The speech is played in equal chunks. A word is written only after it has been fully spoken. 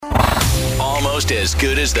almost as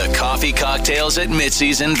good as the coffee cocktails at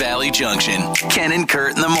Mitzi's in Valley Junction. Ken and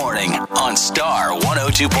Kurt in the morning on Star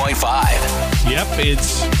 102.5. Yep,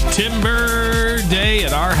 it's Timber Day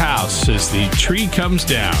at our house as the tree comes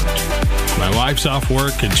down. My wife's off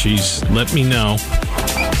work and she's let me know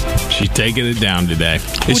she's taking it down today.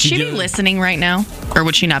 Would she be listening right now? Or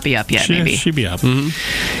would she not be up yet, maybe? She'd be up.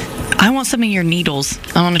 Mm-hmm. I want some of your needles.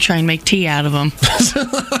 I want to try and make tea out of them.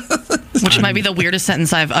 Which might be the weirdest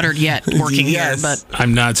sentence I've uttered yet working here. But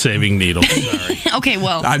I'm not saving needles. Sorry. Okay,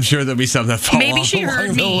 well. I'm sure there'll be some that fall maybe off she heard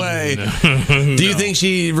along me. the way. Do you think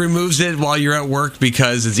she removes it while you're at work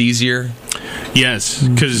because it's easier? Yes,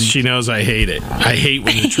 because she knows I hate it. I hate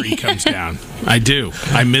when the tree comes down. I do.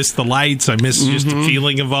 I miss the lights. I miss just the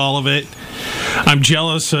feeling of all of it. I'm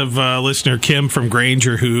jealous of listener Kim from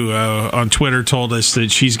Granger, who on Twitter told us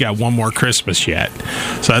that she's got one more Christmas yet.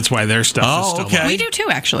 So that's why their stuff is still okay. up. We do too,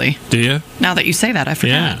 actually. Do you? Now that you say that, I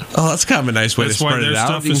forgot. Yeah. Oh, that's kind of a nice way That's to why spread their it out.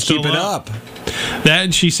 stuff You is can keep still it up. up. That,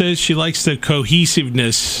 and she says she likes the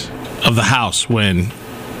cohesiveness of the house when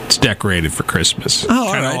it's decorated for Christmas. Oh,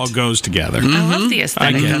 all Kind of right. all goes together. I love the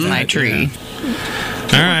aesthetic of my tree.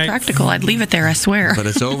 All right. Practical. I'd leave it there, I swear. But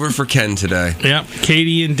it's over for Ken today. Yep.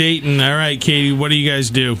 Katie and Dayton. All right, Katie, what do you guys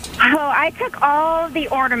do? Oh, I took all the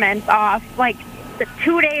ornaments off, like, the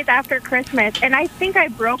 2 days after Christmas, and I think I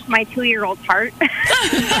broke my 2-year-old's heart.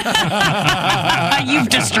 You've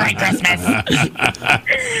destroyed Christmas.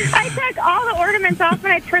 I took all the ornaments off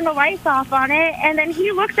and I turned the lights off on it, and then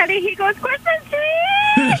he looks at it, he goes, "Christmas tree!"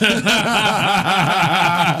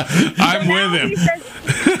 I'm with him. He says,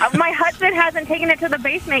 my husband hasn't taken it to the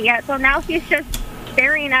basement yet, so now he's just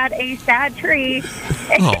staring at a sad tree.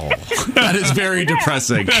 Oh, that is very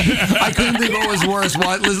depressing. I couldn't think what was worse.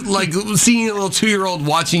 Like seeing a little 2-year-old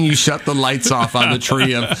watching you shut the lights off on the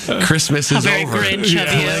tree of Christmas is very over. Grinch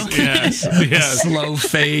of you. Yes. Slow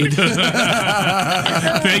fade.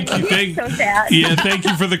 Thank you. So sad. Yeah, thank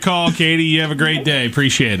you for the call, Katie. You have a great day.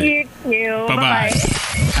 Appreciate it. You too. Bye-bye.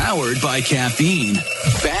 Powered by caffeine.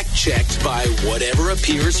 Fact checked by whatever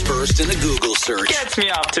appears first in a Google search. Gets me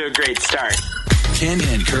off to a great start. Ken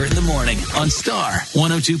and Kurt in the morning on Star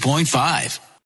 102.5.